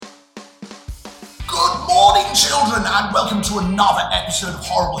morning, children, and welcome to another episode of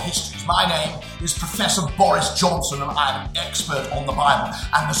Horrible Histories. My name is Professor Boris Johnson, and I'm an expert on the Bible.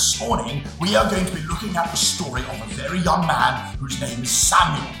 And this morning, we are going to be looking at the story of a very young man whose name is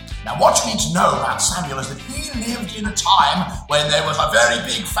Samuel. Now, what you need to know about Samuel is that he lived in a time when there was a very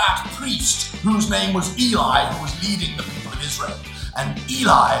big fat priest whose name was Eli, who was leading the people of Israel. And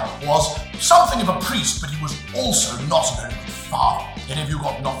Eli was something of a priest, but he was also not a very good father. Any of you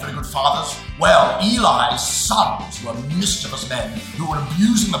got not very good fathers? Well, Eli's sons were mischievous men who were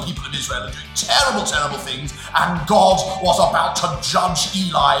abusing the people of Israel and doing terrible, terrible things, and God was about to judge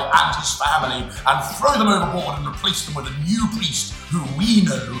Eli and his family and throw them overboard and replace them with a new priest who we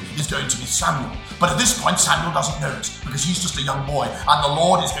know is going to be Samuel. But at this point, Samuel doesn't know it because he's just a young boy, and the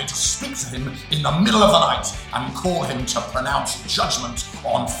Lord is going to speak to him in the middle of the night and call him to pronounce judgment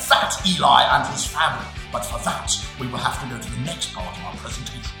on fat Eli and his family. But for that, we will have to go to the next part of our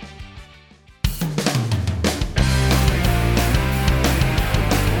presentation.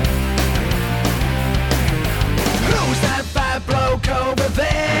 Who's that fat bloke over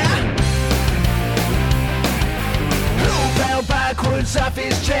there? Who fell backwards off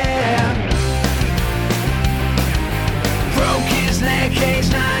his chair? Broke his neck, age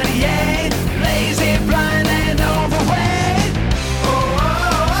 98, lazy, blind and overweight. Oh,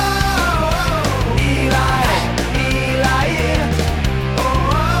 oh, oh, oh, Eli, Eli,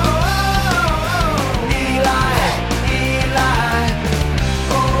 oh, oh, oh, Eli, Eli,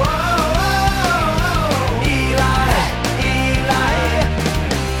 oh, oh, oh, Eli, Eli,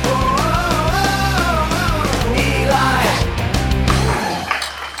 oh, Eli.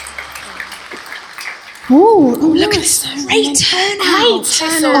 Oh, look at this great turnout.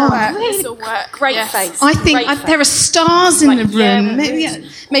 This'll work. Great Yes. face. I think there are stars in the room.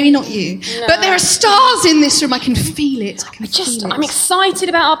 Maybe not you. No. But there are stars in this room. I can feel it. I'm excited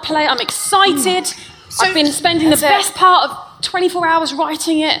about our play. I'm excited. So- I've been spending the best part of 24 hours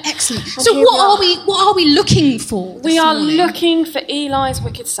writing it. Excellent. And So here what are we looking for this We are morning? looking for Eli's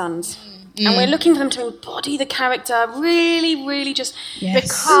wicked sons. And we're looking for them to embody the character, really just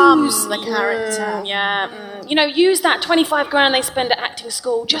Become the character. You know, use that 25 grand they spend at acting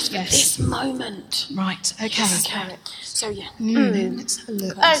school just for this moment. Right, okay. So, yeah. Let's have a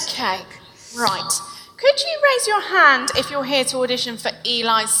look. Okay, right. Could you raise your hand if you're here to audition for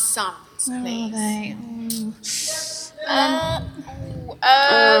Eli's sons, please?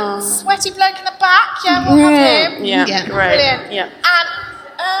 Sweaty bloke in the back, we'll have him. Yeah, Yeah. great. Brilliant. Yeah. And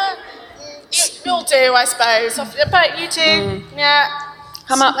you'll do, I suppose. But you two,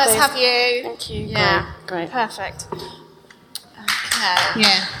 Come up, Let's please. have you. Thank you. Yeah, Great. perfect. Okay.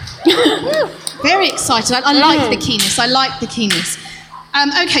 Yeah. Very excited. I like the keenness.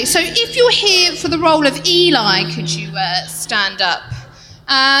 Okay, so if you're here for the role of Eli, could you stand up?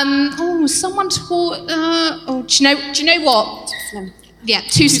 Someone toward... do you know what? Too slim. Yeah,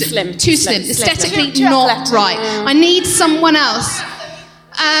 too slim. Too slim. Aesthetically Too not athletic. right. I need someone else.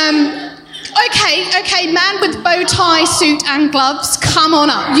 Okay, man with bow tie, suit and gloves, come on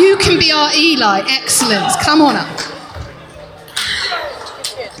up. You can be our Eli. Excellent. Come on up.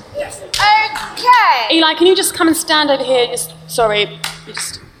 Okay. Eli, can you just come and stand over here? Okay.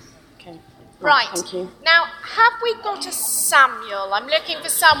 Right. Thank you. Now, have we got a Samuel? I'm looking for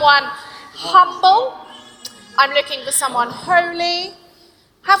someone humble. I'm looking for someone holy.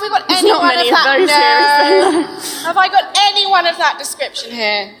 Have we got anyone not many of that? of those No. here, Have I got anyone of that description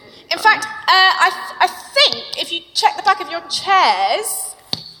here? In fact, I think if you check the back of your chairs,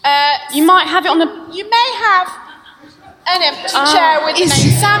 You might have it on the... you may have an empty chair with the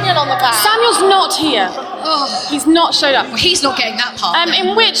name Samuel on the back. Samuel's not here. Oh, He's not showed up. well, he's not getting that part.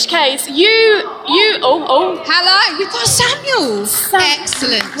 In which case, you... Hello, we've got Samuel.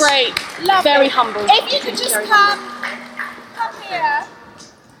 Excellent. Great. Lovely. Very humble. If you could just come here,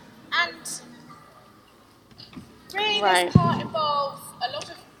 and really Right. this part involves a lot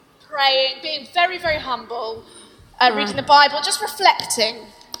of praying, being very, very humble, reading the Bible, just reflecting.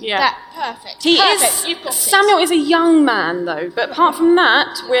 Yeah. Perfect. Perfect. You've got Samuel is a young man, though, but apart from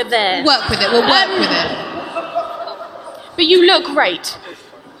that, we're there. We'll work with it. But you look great.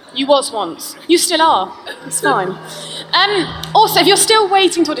 You was once. You still are. It's fine. Also, if you're still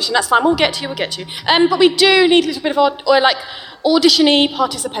waiting to audition, that's fine. We'll get to you. But we do need a little bit of audition-y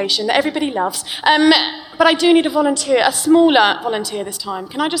participation that everybody loves. But I do need a volunteer, a smaller volunteer this time.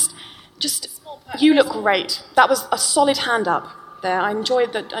 Can I just you look great. That was a solid hand up there. I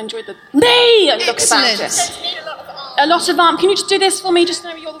enjoyed the me look about it. A lot of Can you just do this for me? Just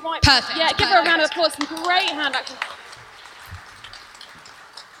know you're the right. Perfect. Yeah, give her a round of applause. Some great hand action.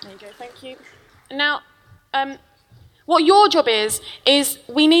 There you go. Thank you. And now, what your job is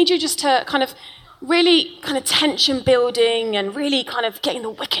we need you just to kind of really kind of tension building and really kind of getting the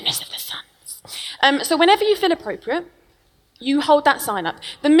wickedness of the sons. So whenever you feel appropriate, you hold that sign up.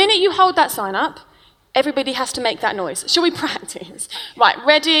 The minute you hold that sign up, everybody has to make that noise. Shall we practice? Right,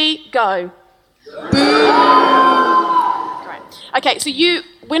 ready, go. Great. Okay, so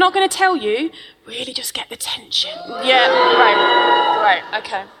we're not going to tell you, really just get the tension. Yeah, right,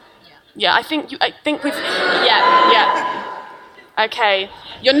 okay. Yeah, I think we've, yeah. Okay,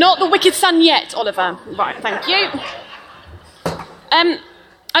 you're not the wicked son yet, Oliver. Right, thank you.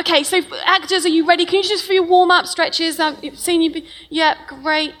 Okay, so actors, are you ready? Can you just do your warm-up stretches? I've seen you. Yeah,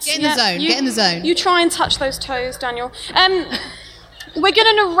 great. Get in the zone. Get in the zone. You try and touch those toes, Daniel. We're going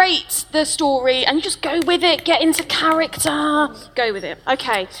to narrate the story, and you just go with it. Get into character. Go with it.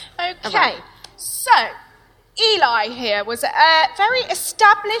 Okay. Okay. Right. So, Eli here was a very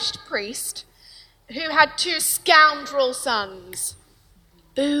established priest who had 2 scoundrel sons.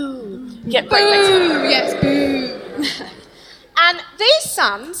 Boo. Yeah, great. Boo! Yes, boo. And these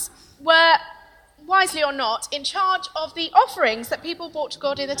sons were, wisely or not, in charge of the offerings that people brought to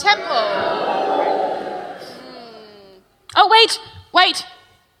God in the temple. Oh, wait,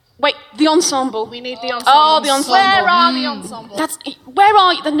 the ensemble. We need the ensemble. Oh, the ensemble. Where are the ensemble? Where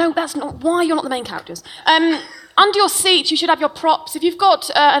are you? No, that's not why you're not the main characters. Under your seat, you should have your props. If you've got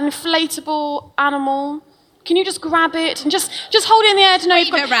an inflatable animal, can you just grab it and just hold it in the air to know you've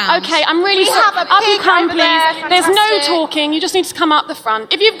got it around. Okay, I'm really sorry. have a Up you pig come, over please. there, There's no fantastic. talking. You just need to come up the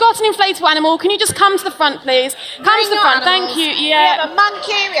front. If you've got an inflatable animal, can you just come to the front, please? Come Bring to the your front. animals. Thank you. We Yeah. have a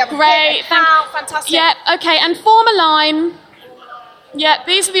monkey, we have a Great. pig, a cow, fantastic. Yeah. Okay. And form a line. Yeah.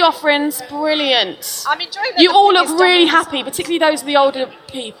 These are the offerings. Brilliant. I'm enjoying that You the all pig look is really done. happy, particularly those of the older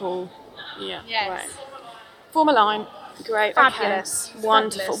people. Yeah. Yes. Right. Form a line. Great. Fabulous. Okay.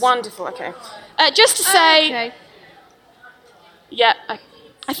 Wonderful. Fabulous. Wonderful. Okay. Just to say, Okay. yeah,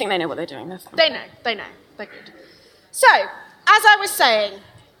 I think they know what they're doing. They're fine. They know. They're good. So, as I was saying,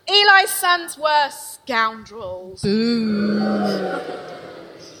 Eli's sons were scoundrels. In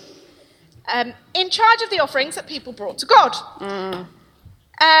charge of the offerings that people brought to God.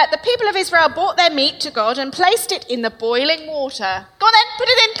 The people of Israel brought their meat to God and placed it in the boiling water. Go on then, put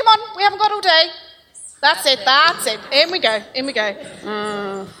it in, come on, we haven't got all day. That's it. In we go.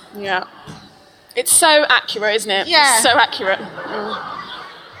 Yeah. It's so accurate, isn't it? Yeah. It's so accurate.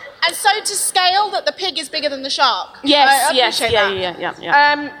 And so to scale that the pig is bigger than the shark. Yes, I yes, appreciate that.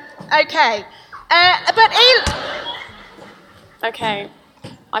 yeah. Okay. But Okay.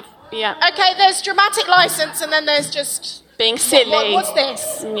 Yeah. Okay, there's dramatic license and then there's just... Being silly. What's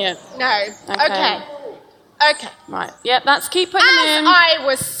this? Yeah. No. Okay. Right. Yeah, that's keep putting As them in. I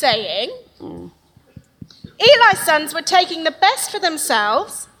was saying, Eli's sons were taking the best for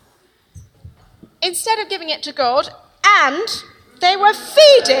themselves instead of giving it to God, and they were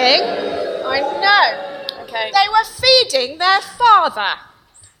feeding... I know. Okay. They were feeding their father,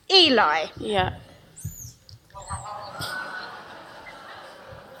 Eli. Yeah.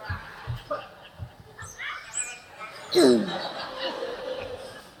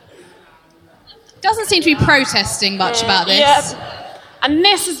 Doesn't seem to be protesting much about this. Yeah. And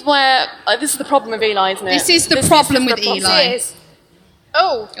this is where this is the problem with Eli, isn't it? This is the problem with Eli. It is.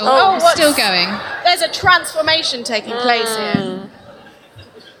 Oh, It's still going. There's a transformation taking place here.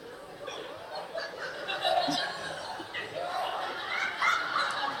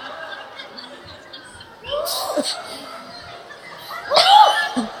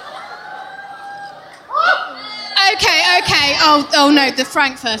 Okay. Oh no, the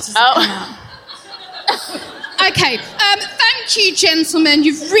Frankfurters have come out. Okay, thank you, gentlemen.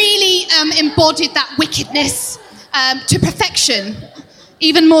 You've really embodied that wickedness to perfection.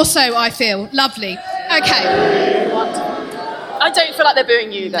 Even more so, I feel. Lovely. Okay. I don't feel like they're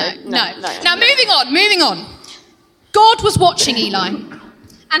booing you, though. No. Now, moving on. God was watching Eli,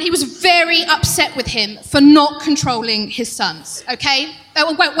 and he was very upset with him for not controlling his sons. Okay?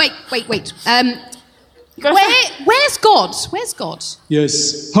 Oh, wait. Where's God? Where's God?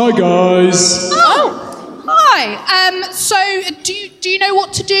 Yes. Hi, guys. Oh, hi. So, do you know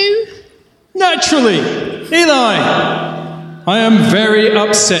what to do? Naturally. Eli, I am very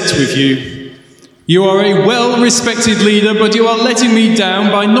upset with you. You are a well-respected leader, but you are letting me down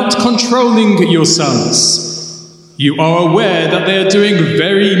by not controlling your sons. You are aware that they are doing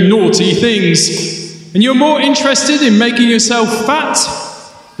very naughty things, and you're more interested in making yourself fat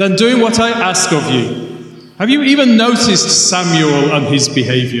than doing what I ask of you. Have you even noticed Samuel and his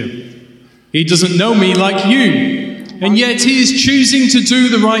behaviour? He doesn't know me like you, and yet he is choosing to do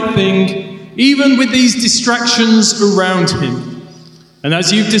the right thing, even with these distractions around him. And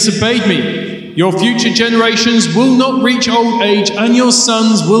as you've disobeyed me, Your future generations will not reach old age, and your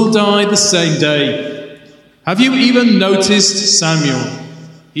sons will die the same day. Have you even noticed Samuel?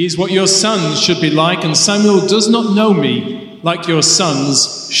 He is what your sons should be like, and Samuel does not know me like your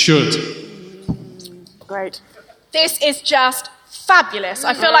sons should. Great. This is just fabulous.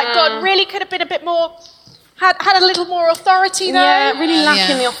 I feel like God really could have been a bit more, had a little more authority though. Yeah, really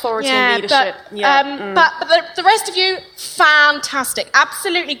lacking the authority and leadership. But the rest of you, fantastic.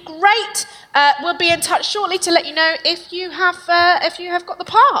 Absolutely great. We'll be in touch shortly to let you know if you have got the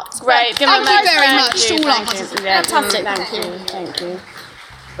part. Great. Thank you very much to all our participants. Fantastic. Thank you.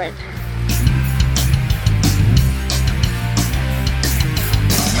 Great.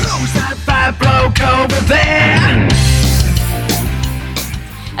 Who's that fat bloke over there?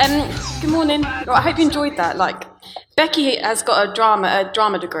 Good morning. Well, I hope you enjoyed that. Like, Becky has got a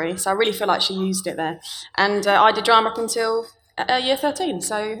drama degree, so I really feel like she used it there. And I did drama up until year 13,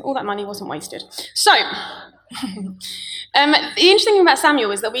 so all that money wasn't wasted. So, the interesting thing about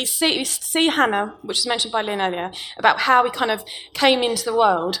Samuel is that we see Hannah, which was mentioned by Lynn earlier, about how he kind of came into the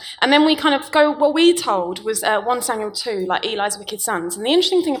world, and then we kind of go, what we told was 1 Samuel 2, like Eli's wicked sons. And the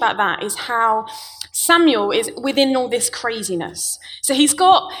interesting thing about that is how Samuel is within all this craziness. So he's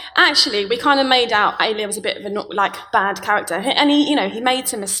got, actually, we kind of made out Eli was a bit of a bad character, and he made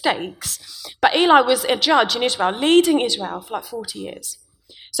some mistakes, but Eli was a judge in Israel, leading Israel for 40 years.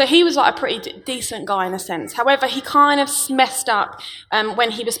 So he was a pretty decent guy in a sense. However, he kind of messed up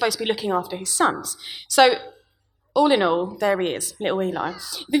when he was supposed to be looking after his sons. So all in all, there he is, little Eli.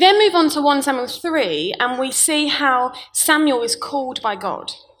 We then move on to 1 Samuel 3, and we see how Samuel is called by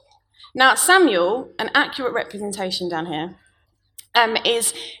God. Now, Samuel, an accurate representation down here,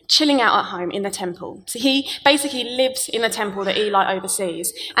 is chilling out at home in the temple. So he basically lives in the temple that Eli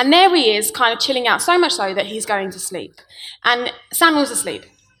oversees. And there he is, kind of chilling out, so much so that he's going to sleep. And Samuel's asleep.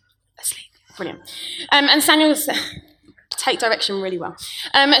 Brilliant. And Samuel's... take direction really well.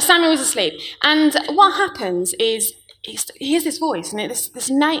 Samuel's asleep. And what happens is he hears this voice, and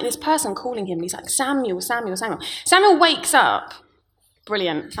this person calling him. And he's like, Samuel, Samuel, Samuel. Samuel wakes up.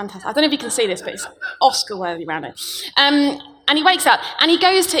 Brilliant, fantastic. I don't know if you can see this, but it's Oscar-worthy around it. And he wakes up, and he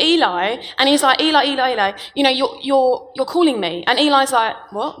goes to Eli, and he's like, Eli, you're calling me. And Eli's like,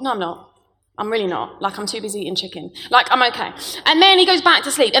 what? No, I'm not. I'm really not. I'm too busy eating chicken. I'm okay. And then he goes back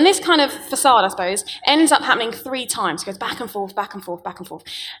to sleep. And this kind of facade, I suppose, ends up happening 3 times. He goes back and forth, back and forth, back and forth,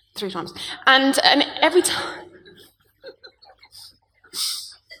 3 times. And every time...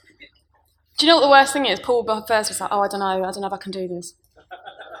 Do you know what the worst thing is? Paul first was like, I don't know if I can do this.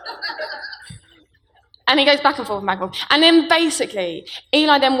 And he goes back and forth and back and forth. And then basically,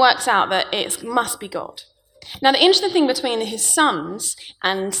 Eli then works out that it must be God. Now, the interesting thing between his sons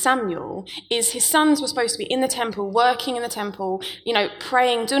and Samuel is his sons were supposed to be in the temple, working in the temple,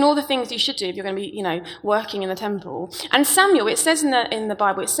 praying, doing all the things you should do if you're going to be, working in the temple. And Samuel, it says in the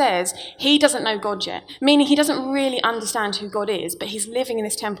Bible, it says he doesn't know God yet, meaning he doesn't really understand who God is, but he's living in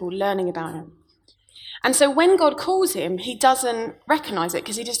this temple, learning about him. And so when God calls him, he doesn't recognize it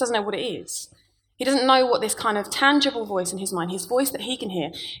because he just doesn't know what it is. He doesn't know what this kind of tangible voice in his mind, his voice that he can hear,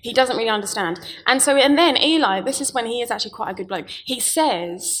 he doesn't really understand. And then Eli, this is when he is actually quite a good bloke, he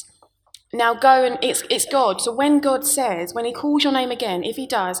says, now go and it's God. So when God says, when he calls your name again, if he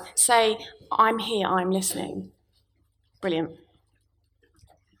does, say, I'm here, I'm listening. Brilliant.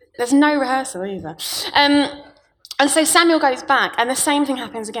 There's no rehearsal either. And so Samuel goes back, and the same thing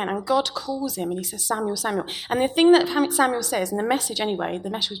happens again, and God calls him, and he says, Samuel, Samuel. And the thing that Samuel says, in the message anyway,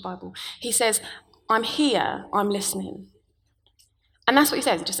 the Message Bible, he says, I'm here, I'm listening. And that's what he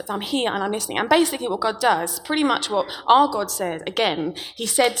says, he just says, I'm here and I'm listening. And basically what God does, pretty much what our God said, again, he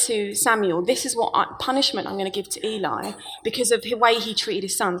said to Samuel, this is what punishment I'm going to give to Eli, because of the way he treated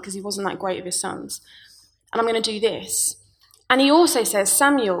his sons, because he wasn't that great with his sons. And I'm going to do this. And he also says,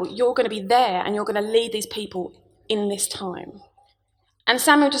 Samuel, you're going to be there, and you're going to lead these people in this time. And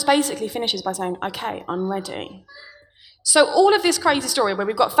Samuel just basically finishes by saying, okay, I'm ready. So all of this crazy story where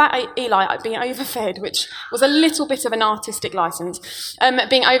we've got fat Eli being overfed, which was a little bit of an artistic license,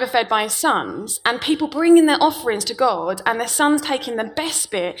 being overfed by his sons, and people bringing their offerings to God, and their sons taking the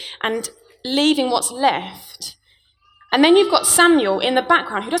best bit and leaving what's left. And then you've got Samuel in the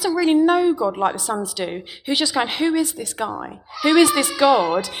background who doesn't really know God like the sons do, who's just going, who is this guy? Who is this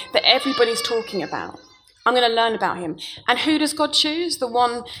God that everybody's talking about? I'm going to learn about him. And who does God choose? The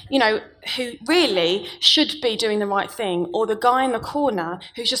one, who really should be doing the right thing, or the guy in the corner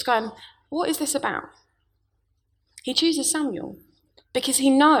who's just going, what is this about? He chooses Samuel because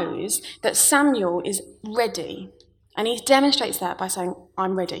he knows that Samuel is ready. And he demonstrates that by saying,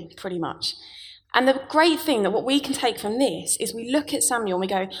 I'm ready, pretty much. And the great thing that what we can take from this is we look at Samuel and we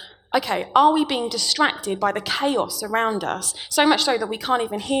go, okay, are we being distracted by the chaos around us, so much so that we can't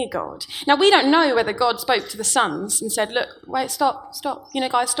even hear God? Now, we don't know whether God spoke to the sons and said, look, wait, stop,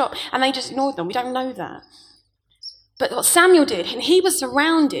 guys, stop. And they just ignored them. We don't know that. But what Samuel did, and he was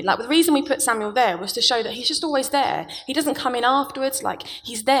surrounded, the reason we put Samuel there was to show that he's just always there. He doesn't come in afterwards,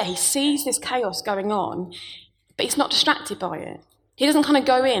 he's there. He sees this chaos going on, but he's not distracted by it. He doesn't kind of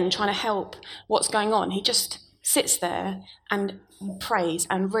go in trying to help what's going on. He just sits there and prays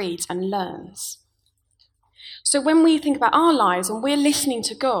and reads and learns. So when we think about our lives and we're listening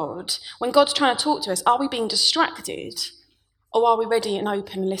to God, when God's trying to talk to us, are we being distracted or are we ready and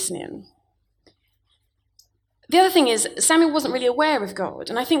open listening? The other thing is, Samuel wasn't really aware of God.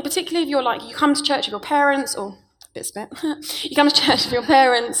 And I think particularly if you're you come to church with your parents, or you come to church with your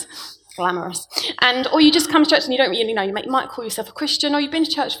parents, glamorous, or you just come to church and you don't really know, you might call yourself a Christian, or you've been to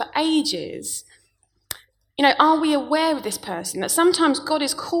church for ages. Are we aware of this person? That sometimes God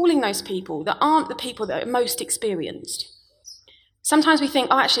is calling those people that aren't the people that are most experienced. Sometimes we think,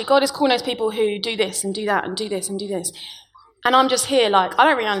 actually, God is calling those people who do this and do that and do this and do this. And I'm just here I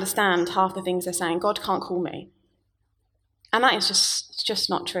don't really understand half the things they're saying. God can't call me. And that is just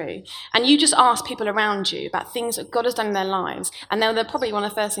not true. And you just ask people around you about things that God has done in their lives, and they're probably one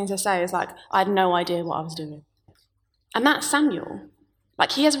of the first things they say is I had no idea what I was doing. And that's Samuel.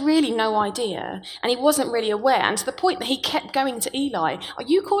 He has really no idea, and he wasn't really aware, and to the point that he kept going to Eli, are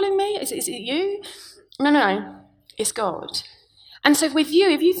you calling me? Is it you? No, it's God. And so with you,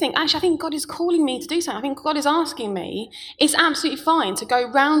 if you think, actually, I think God is calling me to do something, I think God is asking me, it's absolutely fine to go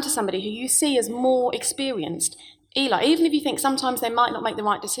round to somebody who you see as more experienced, Eli, even if you think sometimes they might not make the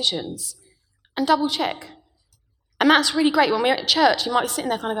right decisions, and double check. And that's really great. When we're at church, you might be sitting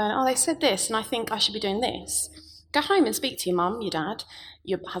there kind of going, they said this, and I think I should be doing this. Go home and speak to your mum, your dad,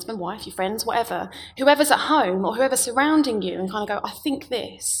 your husband, wife, your friends, whatever, whoever's at home or whoever's surrounding you, and kind of go, I think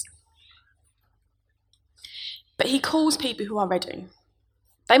this. But he calls people who are ready.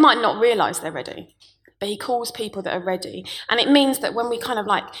 They might not realise they're ready, but he calls people that are ready. And it means that when we kind of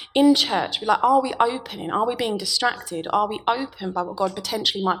in church, we're are we opening? Are we being distracted? Are we open by what God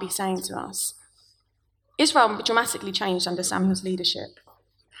potentially might be saying to us? Israel dramatically changed under Samuel's leadership.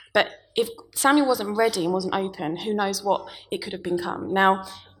 But if Samuel wasn't ready and wasn't open, who knows what it could have become. Now,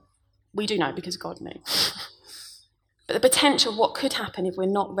 we do know because God knew. But the potential of what could happen if we're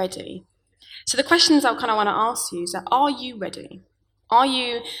not ready. So the questions I kind of want to ask you is are you ready? Are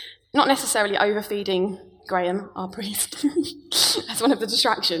you not necessarily overfeeding Graham, our priest? That's one of the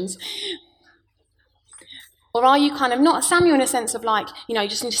distractions. Or are you kind of not Samuel in a sense of you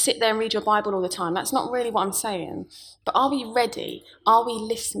just need to sit there and read your Bible all the time? That's not really what I'm saying. But are we ready? Are we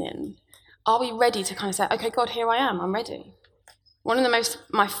listening? Are we ready to kind of say, okay, God, here I am, I'm ready? One of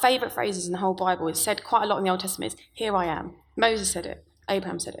my favourite phrases in the whole Bible is said quite a lot in the Old Testament is, here I am. Moses said it,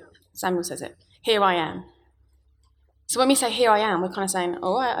 Abraham said it, Samuel says it, here I am. So when we say here I am, we're kind of saying,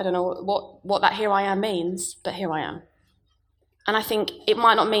 all right, I don't know what that here I am means, but here I am. And I think it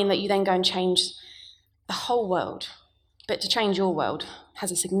might not mean that you then go and change the whole world, but to change your world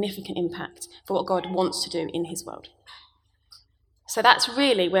has a significant impact for what God wants to do in his world. So that's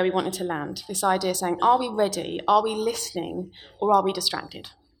really where we wanted to land, this idea saying, are we ready, are we listening, or are we distracted?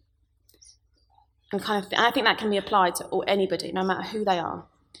 And I think that can be applied to anybody, no matter who they are,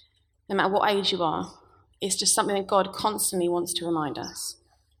 no matter what age you are. It's just something that God constantly wants to remind us.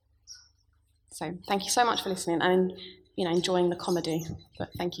 So thank you so much for listening and enjoying the comedy. But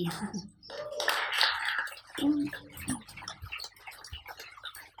thank you.